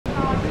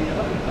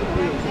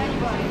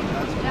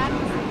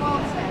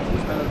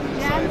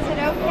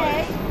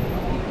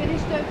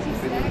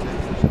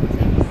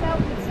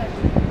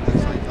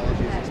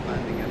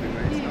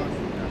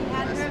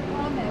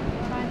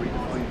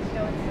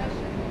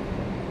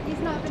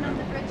not been on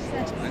the bridge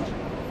since.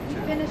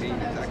 You finished on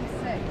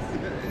OT6.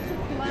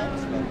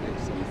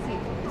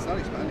 It's not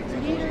expanding. It's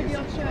Neither of you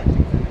should.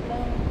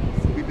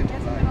 We've been to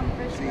Hasn't been on the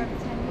bridge for over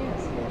 10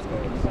 years.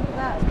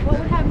 Flag. What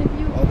would happen if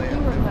you All they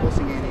have been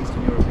busing in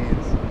Eastern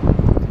Europeans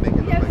to make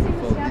it look like a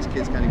full. These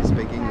kids can't even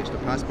speak English. Their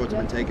passports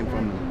have been taken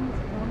from them.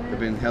 They've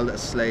been held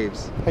as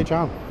slaves. Hey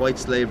John. White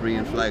slavery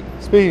and flag.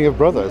 Speaking of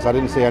brothers, I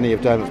didn't see any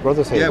of Dermot's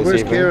brothers here. Yeah, this where's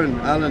evening. Kieran,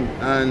 Alan,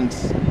 and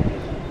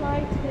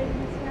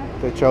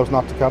They chose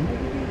not to come.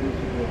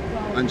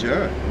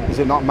 Jared? Is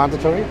it not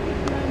mandatory?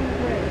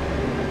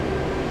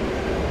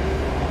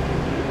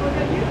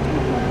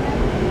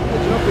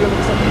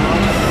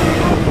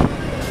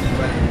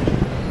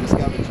 Miss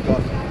Gavage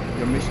got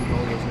your mission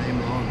holder's name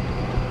wrong.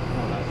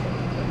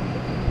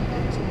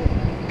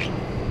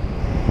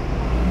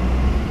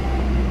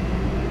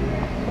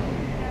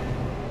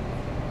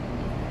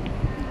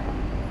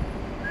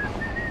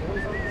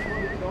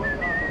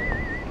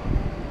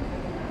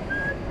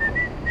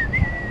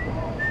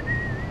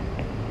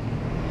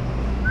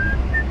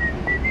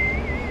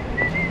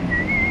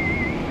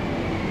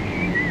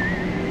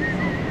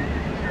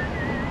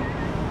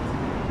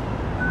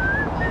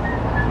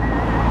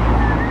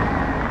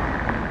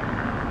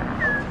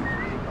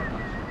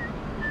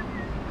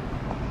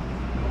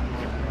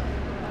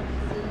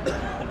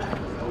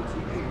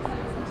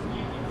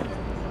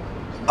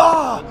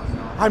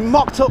 I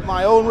mocked up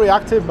my own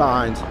reactive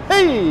mind.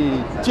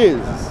 Hey,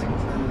 jizz.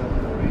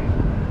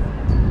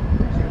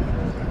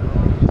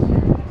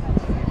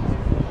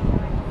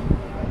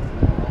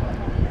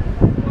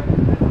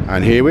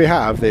 And here we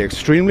have the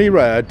extremely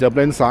rare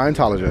Dublin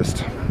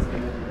Scientologist.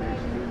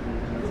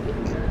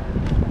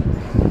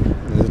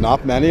 There's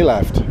not many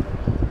left.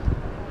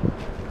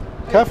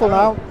 Careful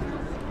now.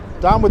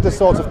 Down with this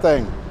sort of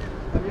thing.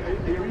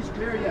 Are you reached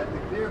clear yet? The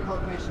clear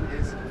cognition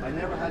is I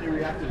never had a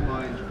reactive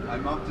mind. I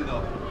mocked it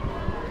up.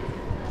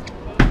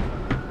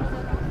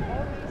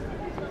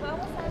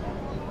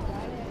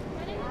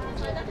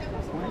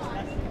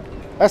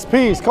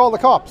 SPs, call the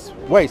cops.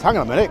 Wait, hang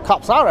on a minute.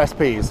 Cops are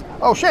SPs.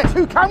 Oh shit,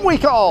 who can we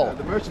call?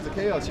 The Merchants of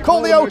Chaos. You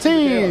Call the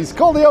OTs.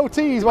 Call the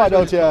OTs, why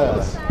don't you?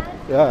 They're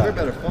Yeah.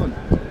 better fun.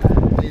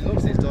 And he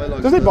loves these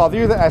dialogues. Does it bother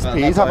you that Well,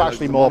 SPs have dialogue's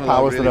actually the more monologue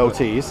powers than really, but-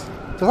 OTs?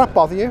 Does that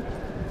bother you?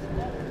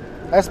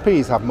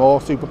 SPs have more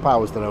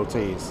superpowers than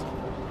OTs.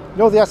 You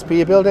know the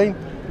SP building?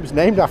 It was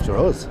named after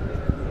us.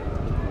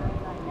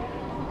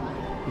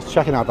 He's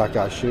checking out that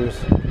guy's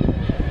shoes.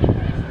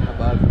 Not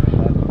bad, not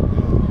bad.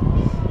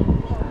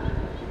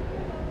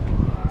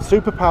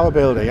 Superpower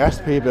building,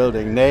 SP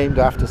building, named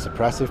after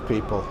suppressive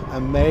people.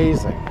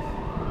 Amazing.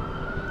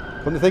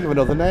 Couldn't think of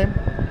another name?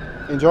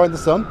 Enjoying the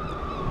sun?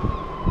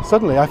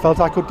 Suddenly I felt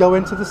I could go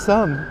into the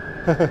sun.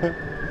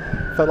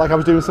 Felt like I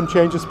was doing some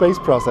change of space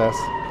process.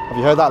 Have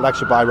you heard that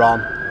lecture by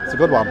Ron? It's a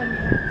good one.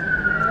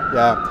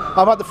 Yeah.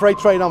 How about the freight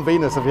train on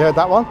Venus? Have you heard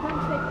that one?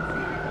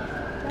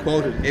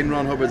 Quoted in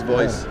Ron Hubbard's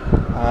voice.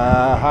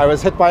 I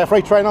was hit by a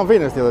freight train on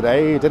Venus the other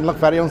day. It didn't look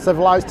very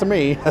uncivilized to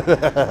me.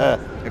 How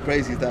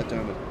crazy is that,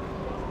 Dermot?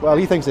 Well,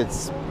 he thinks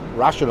it's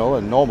rational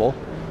and normal.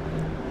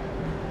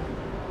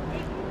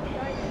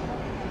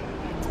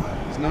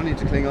 There's no need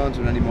to cling on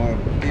to it anymore.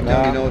 Deep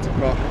down you know it's a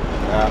crock.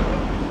 Yeah.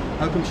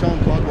 How come Sean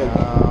Codd woke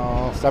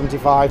up?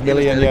 75 He was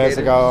million years delegated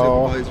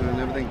ago. supervisor and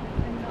everything,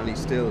 and he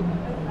still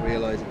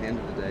realised at the end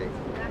of the day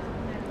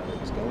that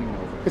it was going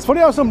nowhere. It's funny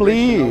how some Bridge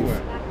to leave,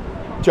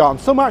 nowhere. John.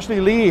 Some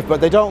actually leave,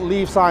 but they don't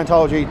leave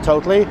Scientology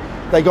totally.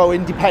 They go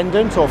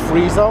independent or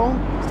free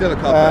zone. Still a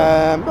cop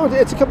out. No,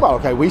 it's a well,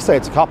 okay. We say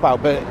it's a cop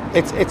out, but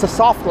it's a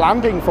soft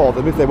landing for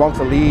them if they want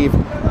to leave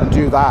and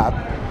do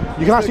that.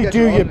 You can actually Still get do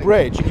your auditing.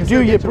 bridge. You can still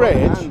do your get your own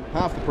bridge. hand,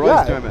 half the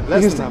price, Dermot.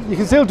 Less than half. You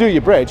can still do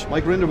your bridge.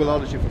 Mike Rinder will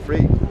audit you for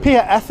free.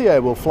 Pierre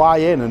Ethier will fly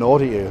in and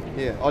audit you.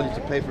 Yeah, all you have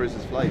to pay for is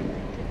his flight.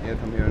 He'll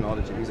come here and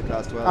audit you. He's a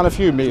class 12. And a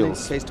few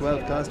meals. Case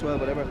 12, class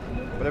 12,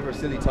 whatever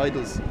silly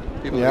titles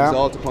people Yeah.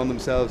 exalt upon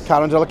themselves.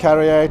 Karen de la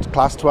Carrière,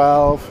 class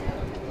 12.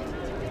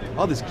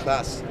 All this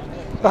class.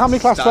 But how many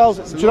class Stats. 12s?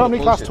 It's a Do you know how lot many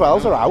of class bullshit,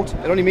 12s you know? are out?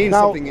 It only means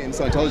Now- something in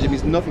Scientology. It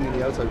means nothing in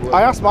the outside world.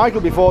 I asked Michael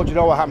before, do you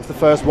know what happened to the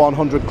first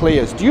 100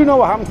 clears? Do you know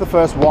what happened to the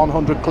first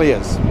 100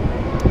 clears?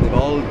 They've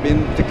all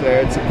been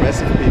declared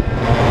suppressive people.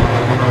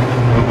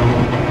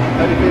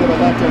 How do you feel about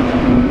that,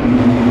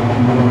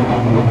 Dermot?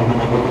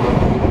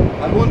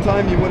 At one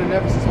time, you would have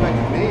never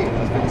suspected me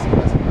as being a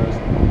suppressive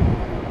person.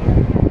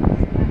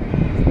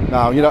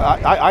 No, you know,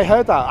 I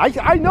heard that.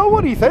 I know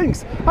what he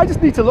thinks. I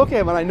just need to look at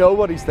him and I know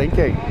what he's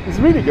thinking. It's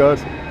really good.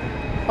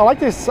 I like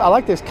this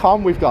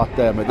comm we've got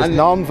there, this And-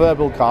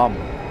 non-verbal comm.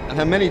 And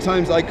how many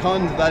times I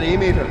conned that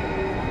e-meter.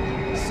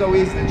 So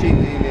easy to cheat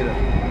the e-meter.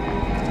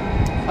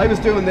 I was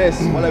doing this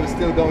while I was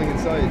still going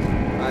inside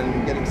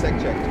and getting sec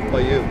checked by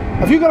you.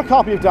 Have you got a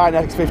copy of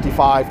Dynetics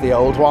 55, the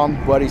old one,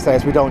 where he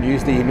says we don't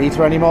use the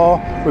e-meter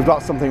anymore? We've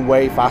got something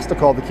way faster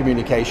called the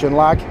communication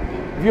lag.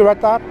 Have you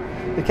read that?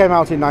 It came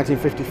out in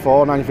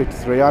 1954,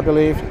 1953, I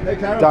believe. Hey,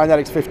 Carol.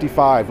 Dynetics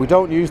 55. We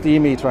don't use the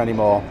e-meter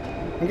anymore.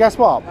 And guess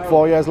what?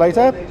 4 years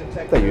later,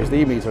 they use the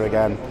e-meter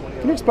again.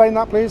 Can you explain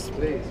that, please?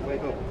 Please,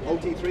 wake up.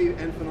 OT3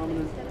 end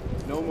phenomenon.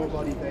 No more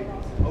body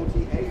thetans.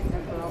 OT8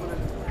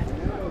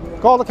 phenomenon.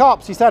 Call the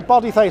cops, he said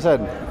body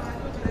thetan.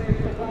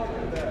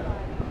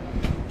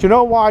 Do you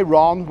know why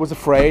Ron was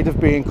afraid of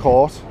being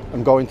caught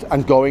and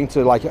going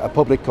to like a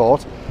public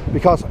court?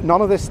 Because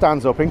none of this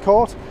stands up in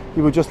court.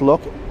 He would just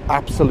look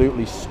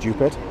absolutely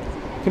stupid.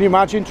 Can you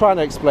imagine trying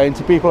to explain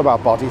to people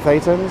about body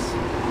thetans?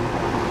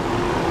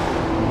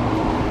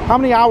 How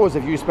many hours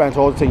have you spent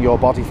auditing your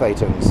body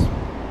thetans?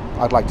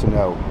 I'd like to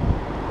know.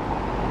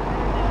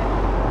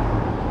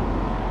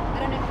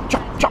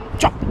 Chop, chop,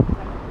 chop!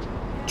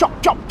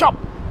 Chop, chop, chop!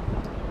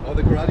 Oh,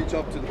 the karate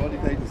chop to the body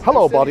thetans.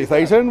 Hello, body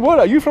thetan. What,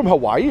 are you from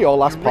Hawaii or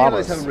Las I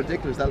realise Palmas? how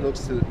ridiculous that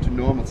looks to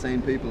normal,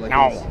 sane people like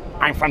No, us.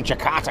 I'm from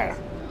Jakarta.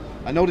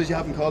 I notice you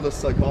haven't called us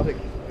psychotic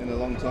in a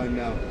long time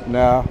now.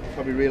 No.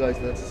 Probably realise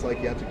that's a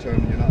psychiatric term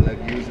and you're not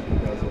allowed to use it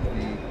because of the,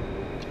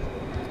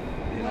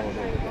 you know,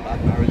 the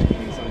bad marriage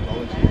between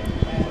Scientology and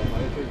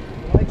psychiatry.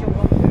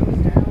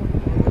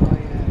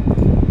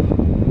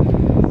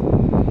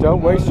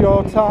 Don't waste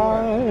your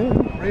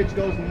time. Bridge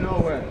goes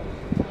nowhere.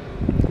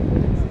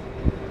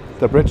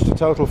 The bridge to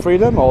total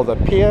freedom or the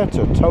pier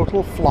to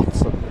total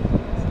flotsam.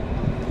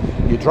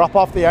 You drop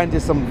off the end in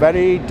some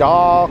very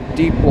dark,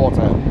 deep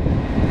water.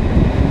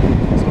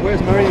 So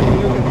where's Marion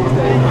Manuka these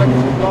days? I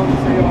can just go and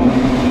see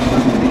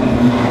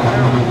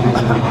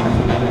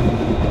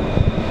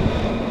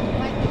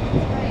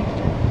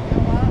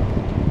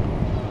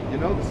You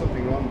know there's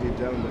something wrong deep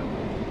down there.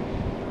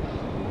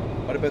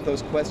 What about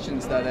those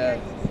questions that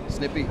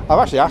Snippy? I've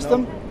actually asked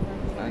them.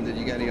 And did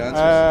you get any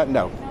answers?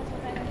 No.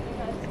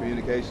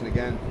 Communication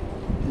again.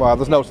 Well,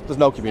 there's no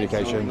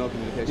communication. No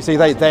communication. You see,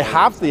 they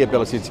have the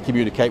ability to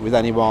communicate with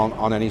anyone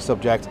on any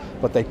subject,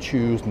 but they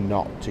choose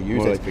not to use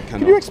Well, it. like they Can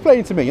cannot. you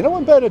explain to me? You know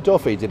when Bernard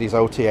Duffy did his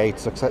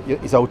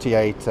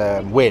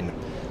OT8 win,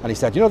 and he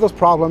said, you know those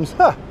problems,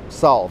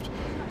 solved.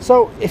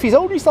 So if he's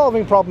only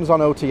solving problems on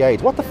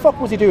OT8, what the fuck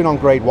was he doing on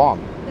grade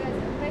 1?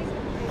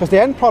 Because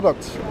the end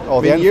product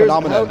or the end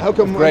phenomenon how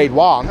come of grade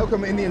 1. How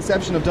come in the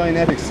inception of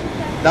Dianetics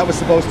that was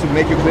supposed to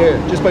make you clear?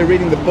 Just by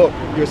reading the book,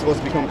 you're supposed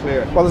to become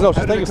clear. Well, there's no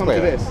How such did thing it as come clear.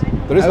 to this?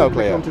 There is How no did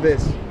clear. it come to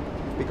this?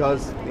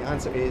 Because the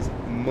answer is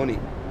money.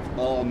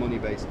 All money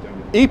based.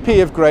 EP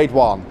of grade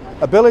 1,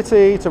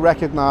 ability to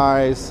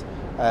recognise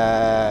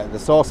the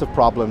source of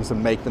problems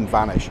and make them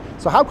vanish.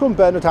 So how come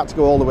Bernard had to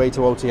go all the way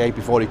to OT8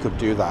 before he could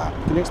do that?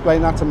 Can you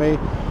explain that to me?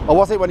 Or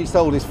was it when he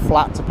sold his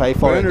flat to pay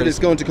for it? Bernard is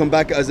going to come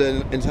back as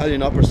an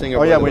Italian opera singer.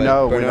 Oh yeah, by the we way.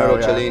 know. Bernardo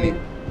Yeah.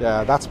 Cellini.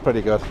 Yeah, that's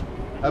pretty good.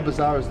 How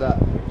bizarre is that?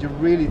 Do you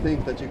really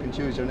think that you can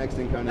choose your next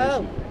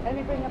incarnation Let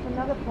me bring up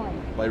another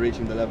point. by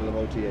reaching the level of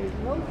OT8?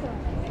 No,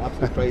 sir.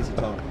 Absolute crazy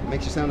talk. It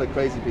makes you sound like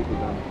crazy people,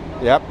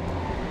 Dan. Yep.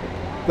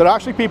 There are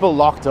actually people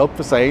locked up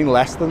for saying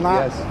less than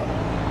that. Yes.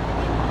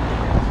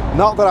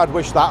 Not that I'd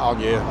wish that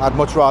on you. I'd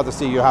much rather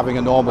see you having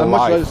a normal I'd much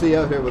rather life. see you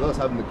out here with us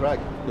having the crack.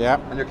 Yeah.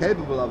 And you're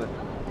capable of it.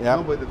 Yeah.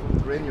 Not by the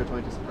grin you're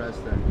trying to suppress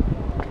there.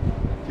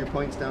 A few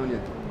points down you.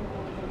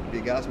 Be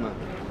a gas man.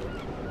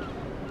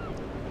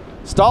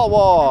 Star I hope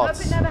Wars.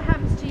 it never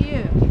happens to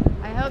you.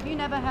 I hope you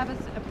never have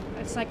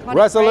a psychotic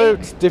Resolute,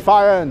 break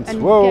defiant.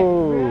 and Whoa. get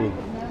ruined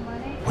with no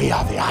money. We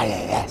are the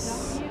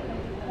IAS.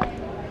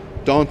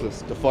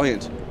 Dauntless,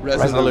 defiant,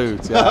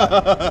 Resolute,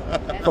 yeah.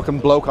 Fucking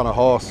bloke on a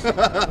horse.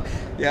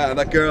 Yeah, and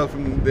that girl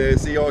from the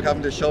Sea Org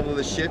having to shovel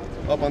the shit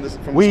up on this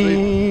from the street.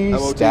 We How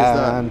OT is that?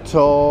 stand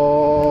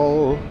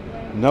tall,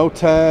 no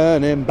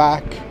turning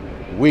back.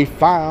 We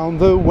found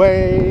the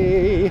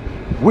way.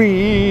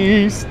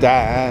 We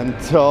stand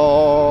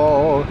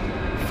tall,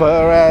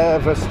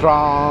 forever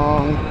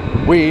strong.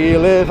 We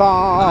live I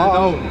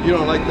on. know you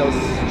don't like those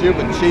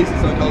stupid cheesy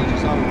psychology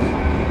songs.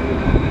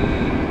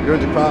 You're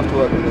into craft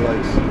work and the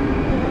likes.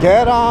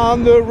 Get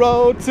on the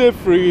road to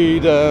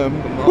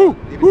freedom. Woo,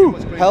 woo.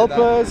 Help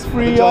us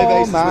free The jive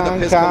all aces with the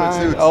piss-coloured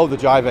mankind. suits. Oh, the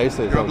jive aces.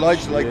 You're Oh,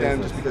 obliged to like them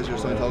Jesus. just because you're a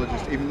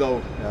Scientologist, even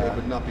though Yeah. it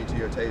would not be to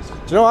your taste. Do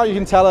you know how you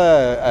can tell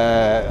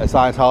a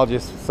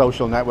Scientologist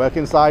social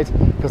networking site?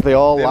 Because they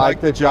all They like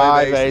the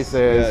jive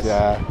aces. yes.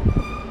 Yeah.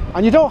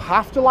 And you don't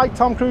have to like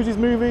Tom Cruise's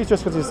movies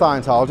just because he's a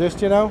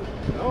Scientologist, you know?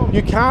 No.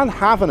 You can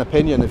have an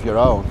opinion of your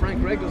own.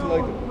 Frank Gregg doesn't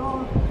like them.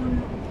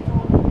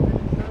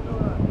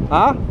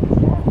 Huh?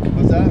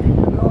 What's that?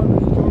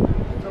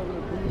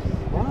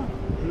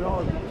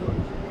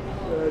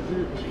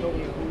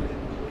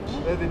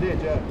 Yeah, they did,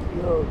 yeah.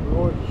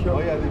 Oh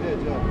yeah, they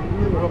did, yeah.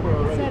 They were up here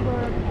already. Said we're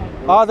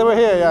okay. Oh, they were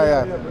here, yeah,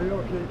 yeah.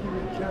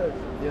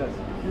 Yes.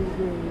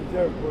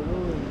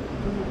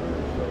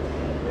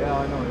 Yeah,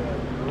 I know, yeah.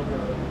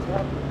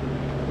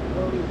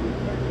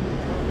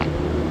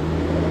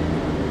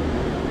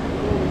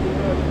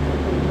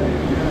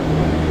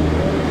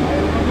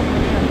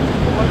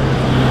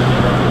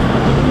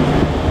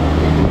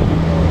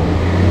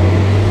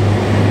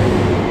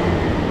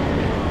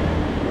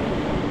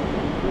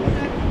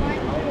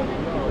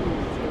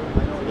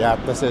 Yeah,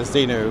 this is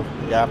Zenu.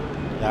 Yeah,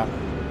 yeah.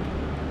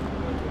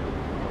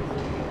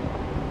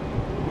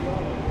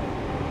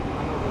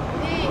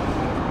 Hey,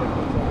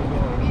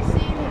 have you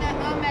seen that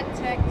Ahmed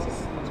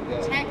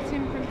protect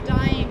him from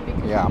dying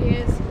because Yeah. of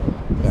his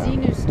Yeah.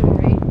 Xenu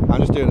story? I'm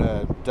just doing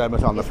a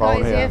Dermot on the He's got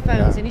phone his here.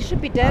 earphones and he should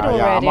be dead already.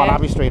 Yeah, I'm on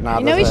Abbey Street now.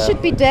 You know he There's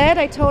should be dead.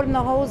 I told him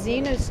the whole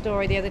Xeno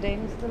story the other day.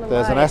 And he's still alive.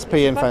 There's an SP it's a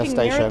fucking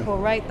infestation. miracle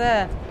right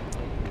there.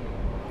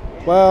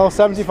 Well,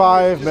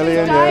 75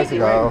 million died, years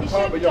ago. He should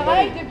have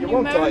died of You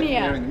won't die from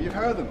pneumonia. hearing them. You've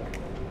heard them.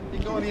 You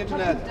can go on the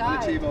internet and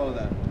died. achieve all of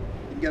that. You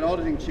can get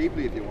auditing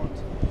cheaply if you want.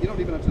 You don't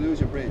even have to lose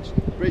your bridge.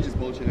 The bridge is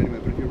bullshit anyway,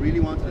 but if you really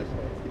wanted it,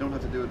 you don't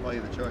have to do it via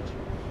the church.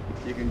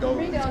 You can go,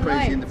 Read it it's online,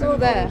 crazy it's all independent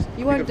there. auditors.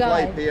 You won't can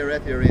fly die.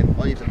 PRF you're in,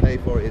 all you have to pay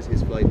for is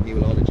his flight and he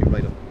will audit you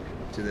right up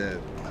to the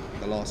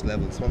last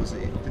levels. What was it?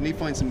 Didn't he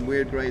find some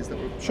weird grades that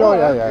were... Sure,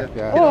 yeah.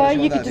 Or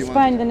show you that could if just wanted.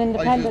 find an All you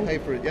have to independent. pay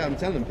for it. Yeah, I'm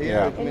telling him,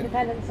 Yeah.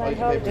 Independent all you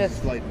have to pay for his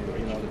psychologist. flight and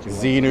he'll audit you.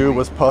 Xenu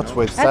was put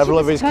with Actually, several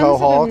of there's his tons of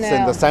them cohorts in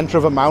now. the centre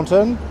of a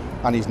mountain,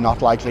 and he's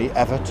not likely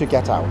ever to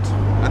get out.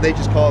 And they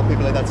just call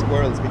people like that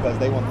squirrels because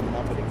they want them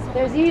happening.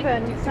 There's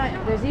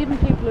even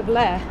people who've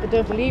left that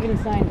don't believe in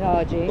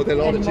Scientology. But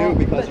they'll audit anymore, you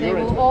because but you're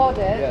they into will it.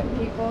 audit Yeah.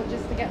 people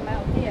just to get them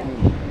out here.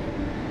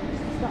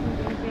 Just to stop them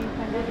from being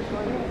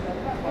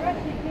pandemic.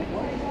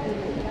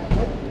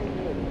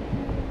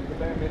 The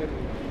bare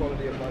minimum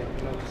quality of life,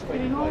 you know, just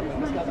Doing all this Armani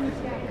nonsense,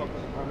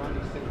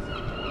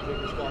 sins,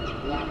 drinking scotch,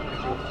 laughing at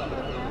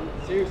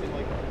you. Seriously,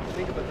 Michael,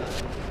 think about that.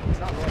 It's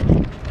not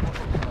right.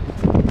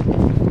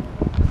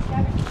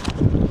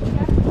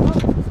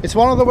 It's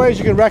one of the ways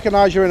you can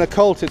recognise you're in a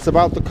cult. It's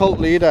about the cult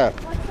leader.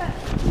 What's that?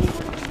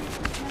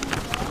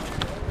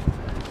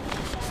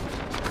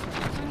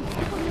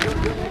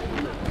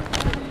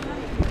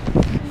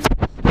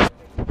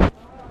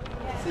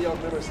 See,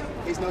 I've never seen,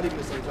 he's not even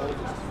a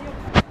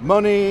Scientologist.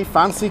 Money,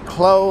 fancy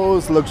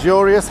clothes,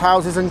 luxurious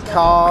houses and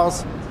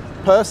cars,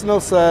 personal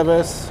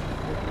service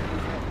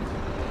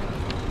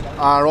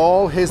are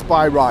all his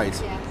by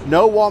right.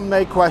 No one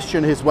may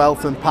question his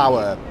wealth and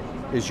power.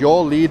 Is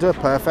your leader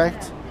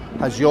perfect?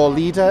 Has your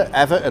leader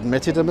ever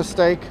admitted a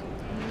mistake?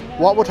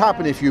 What would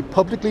happen if you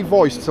publicly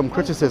voiced some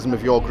criticism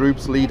of your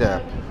group's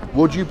leader?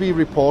 Would you be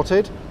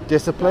reported,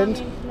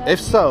 disciplined? If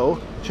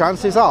so,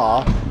 chances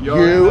are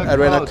you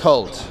are in a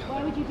cult.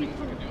 Why would you be? Do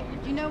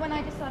you know when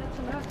I decided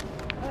to look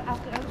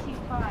after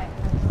OT5?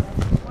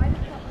 Why the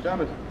fuck?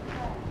 Damn it.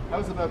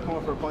 How's about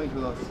coming for a pint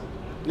with us?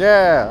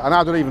 Yeah, and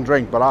I don't even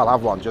drink, but I'll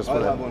have one just for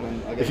I'll have them. one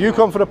and I'll get If you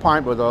come for a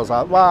pint with us,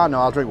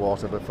 I'll drink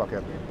water, but fuck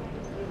it.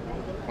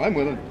 I'm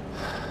willing.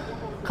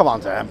 Come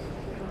on, Sam.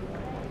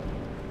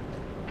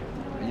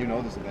 You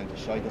know this event is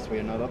shite, that's why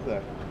you're not up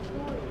there.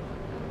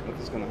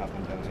 Nothing's going to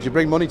happen down Did you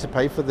bring money to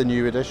pay for the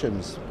new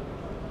editions?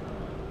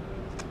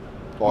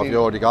 Or have you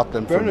already got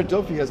them? Bernard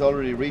Duffy has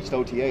already reached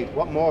OT8.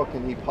 What more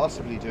can he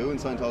possibly do in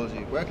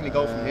Scientology? Where can he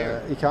go from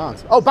here? He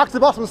can't. Oh, back to the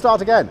bottom and start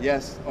again.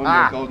 Yes, on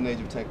the golden age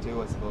of Tech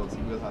 2, I suppose.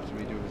 He will have to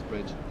redo his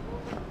bridge.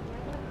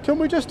 Can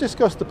we just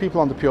discuss the people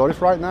on the Purif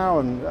right now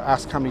and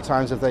ask how many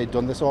times have they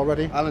done this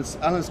already? Alan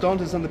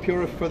Staunton's on the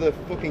Purif for the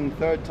fucking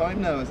third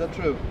time now, is that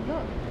true?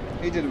 No.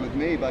 He did it with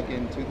me back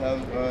in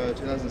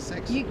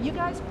 2006. You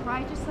guys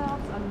pride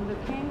yourselves on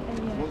looking, and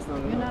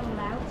you're not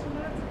allowed to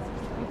look.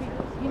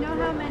 You know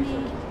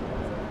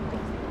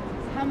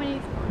how many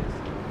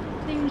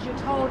things you're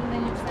told, and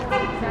then you're told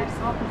the exact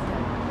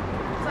opposite.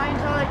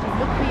 Scientology,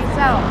 look for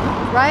yourself,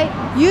 right?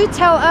 You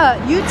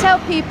tell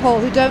people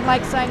who don't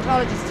like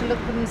Scientologists to look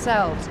for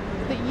themselves,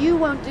 but you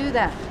won't do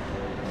that.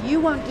 You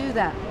won't do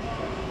that.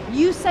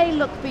 You say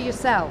look for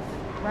yourself,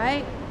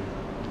 right?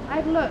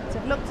 I've looked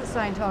at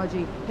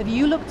Scientology. Have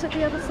you looked at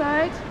the other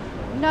side?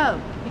 No,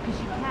 because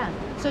you can.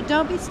 So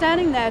don't be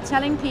standing there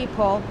telling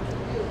people,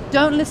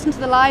 don't listen to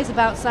the lies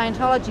about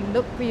Scientology,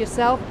 look for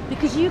yourself,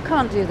 because you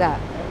can't do that.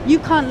 You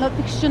can't look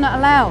because you're not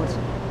allowed.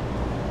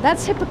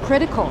 That's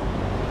hypocritical.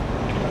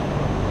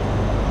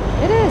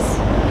 It is.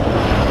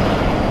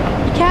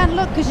 You can't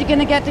look because you're going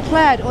to get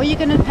declared, or you're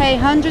going to pay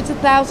hundreds of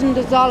thousands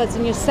of dollars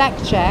in your SEC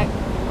check,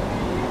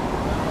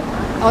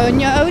 or in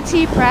your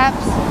OT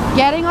preps,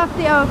 getting off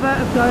the over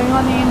of going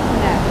on the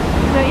internet.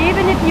 So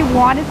even if you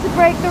wanted to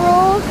break the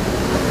rules,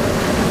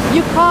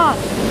 you can't,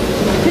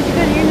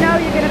 because you know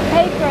you're going to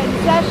pay for it in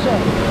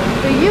session.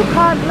 So you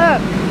can't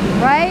look,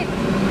 right?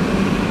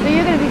 So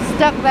you're going to be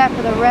stuck there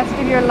for the rest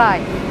of your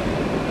life.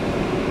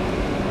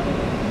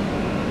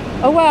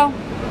 Oh well.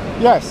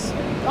 Yes.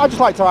 I'd just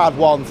like to add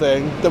one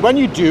thing, that when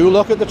you do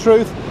look at the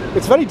truth,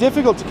 it's very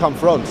difficult to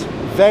confront.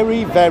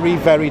 Very, very,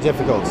 very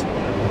difficult.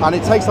 And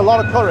it takes a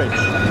lot of courage.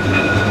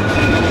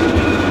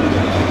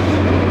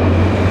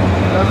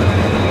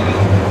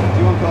 Do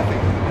you want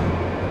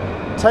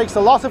coffee? It takes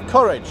a lot of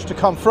courage to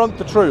confront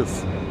the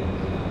truth.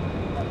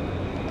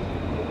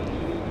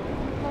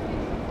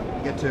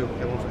 Get two.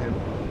 Get one for him.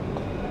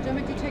 Do you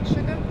want me to take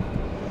sugar?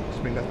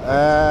 Just bring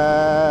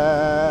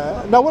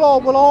that. No, we'll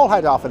all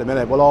head off in a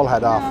minute. We'll all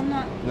head off. No, I'm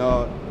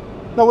not.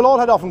 No, we'll all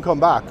head off and come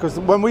back, because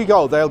when we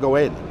go, they'll go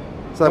in.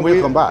 So then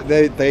we'll come back.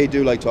 They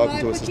do like talking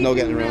Well, to us. if There's we no keep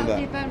getting them around The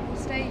that. event will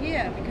stay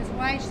here, because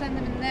why send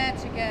them in there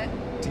to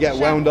get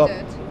wound up.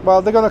 shafted?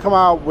 Well, they're going to come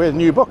out with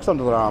new books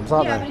under their arms,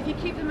 aren't Yeah, they? but if you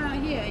keep them out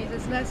here,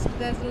 there's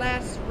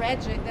less reg.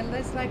 They're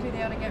less likely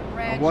they ought to get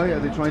reg. Why are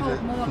they and trying to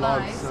told more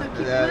flog lies? So keep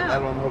them L.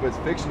 out. Ron Hubbard's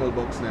fictional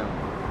books now?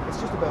 It's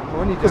just about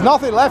money. There's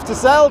nothing left to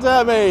sell,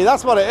 dear me.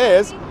 That's what it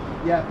is.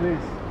 Yeah, please.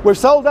 We've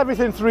sold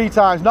everything 3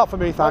 times. Not for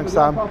me, thanks,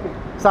 Sam.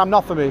 Sam,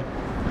 not for me.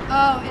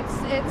 Oh, it's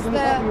the. He's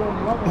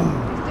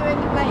doing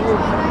the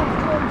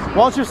place.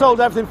 Once you've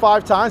sold everything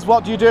 5 times,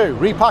 what do?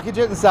 Repackage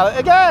it and sell it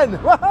again.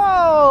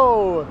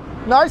 Whoa!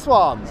 Nice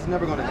one. It's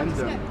never going to end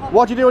there.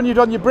 What do you do when you've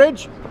done your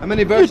bridge? How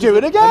many versions? You do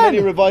it again. How many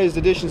revised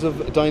editions of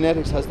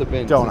Dianetics has there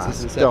been? Don't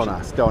since its ask, inception? don't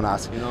ask, don't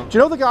ask. You know? Do you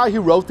know the guy who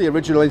wrote the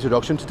original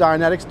introduction to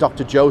Dianetics,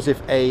 Dr.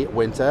 Joseph A.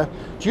 Winter?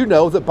 Do you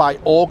know that by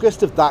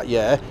August of that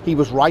year, he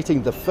was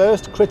writing the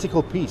first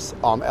critical piece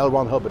on L.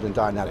 Ron Hubbard and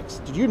Dianetics?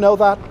 Did you know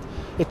that?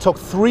 It took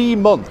 3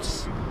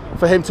 months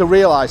for him to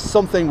realise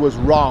something was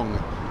wrong.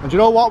 And do you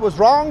know what was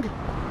wrong?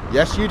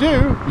 Yes, you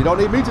do. You don't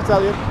need me to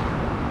tell you.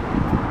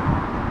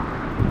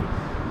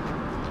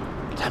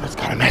 Damn, it's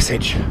got a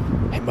message.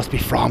 It must be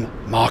from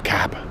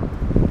Marcab.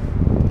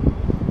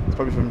 It's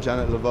probably from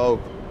Janet Laveau.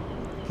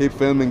 Keep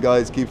filming,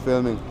 guys. Keep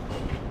filming.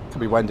 Could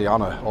be Wendy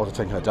Honor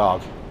auditing her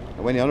dog.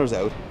 And Wendy Honor's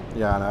out.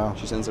 Yeah, I know.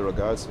 She sends her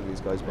regards to these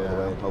guys, by the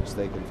way, and hopes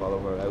they can follow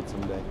her out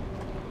someday.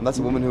 And that's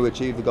a woman who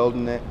achieved the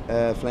Golden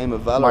Flame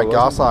of Valor. Mike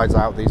Garside's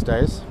out these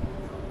days.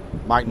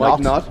 Mike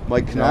Knott.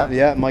 Mike Knott.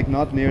 Yeah, Mike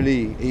Knott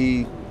nearly.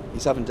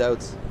 He's having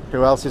doubts.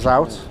 Who else is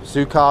out?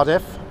 Sue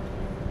Cardiff.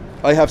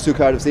 I have Sue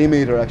Cardiff's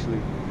e-meter actually.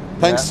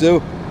 Thanks,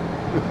 Sue.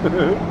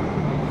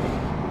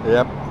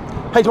 Yep.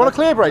 Hey, do you want a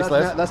clear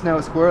bracelet? That's now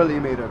a squirrel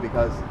e-meter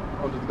because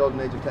under the golden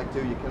age of Tech 2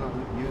 you cannot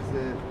use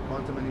the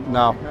quantum anymore.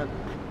 No.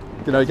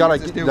 You know, you gotta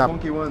this new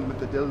funky one with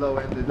the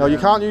dildo ended. No, you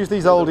can't use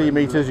these old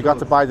e-meters. You got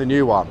to buy the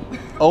new one.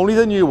 Only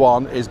the new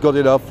one is good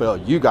enough for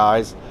you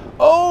guys.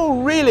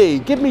 Oh, really?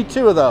 Give me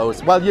 2 of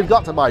those. Well, you've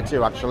got to buy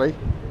 2 actually.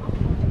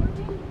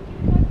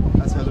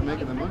 That's how they're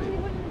making their money.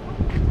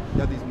 You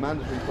have these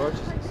mandatory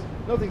purchases.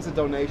 Nothing's a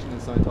donation in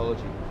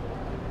Scientology.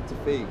 It's a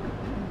fee.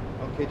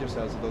 Don't kid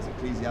yourselves with those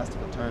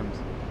ecclesiastical terms,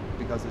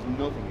 because there's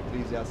nothing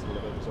ecclesiastical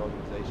about this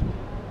organisation.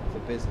 It's a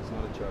business,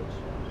 not a church.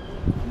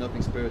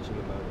 Nothing spiritual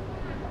about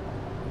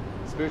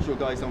it. Spiritual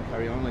guys don't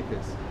carry on like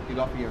this. You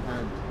offer your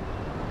hand.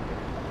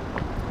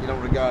 You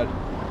don't regard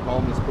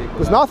homeless people.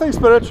 There's nothing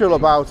spiritual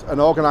about an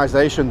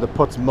organisation that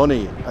puts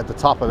money at the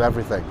top of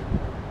everything.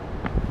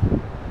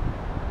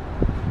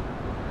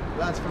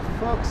 Lads, for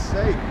fuck's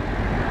sake.